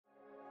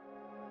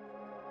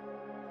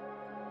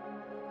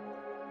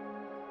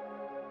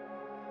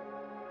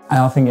I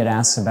often get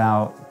asked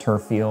about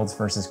turf fields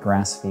versus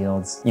grass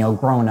fields. You know,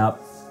 growing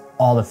up,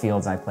 all the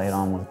fields I played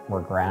on were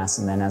grass,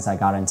 and then as I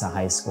got into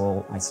high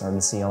school, I started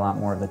to see a lot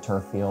more of the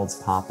turf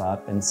fields pop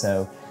up. And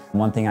so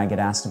one thing I get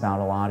asked about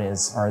a lot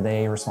is, are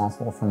they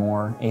responsible for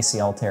more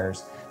ACL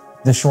tears?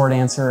 The short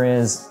answer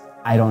is,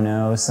 I don't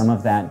know. Some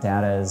of that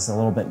data is a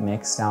little bit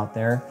mixed out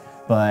there,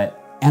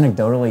 but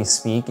anecdotally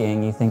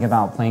speaking, you think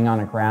about playing on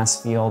a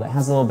grass field, it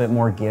has a little bit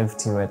more give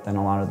to it than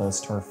a lot of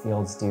those turf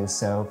fields do.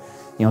 So,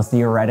 you know,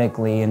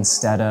 theoretically,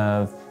 instead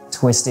of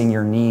twisting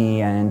your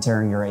knee and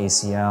tearing your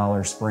ACL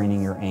or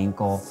spraining your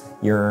ankle,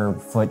 your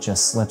foot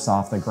just slips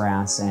off the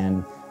grass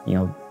and, you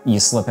know, you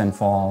slip and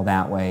fall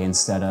that way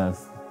instead of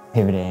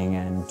pivoting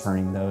and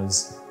turning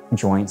those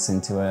joints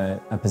into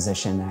a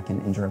position that can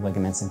injure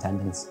ligaments and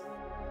tendons.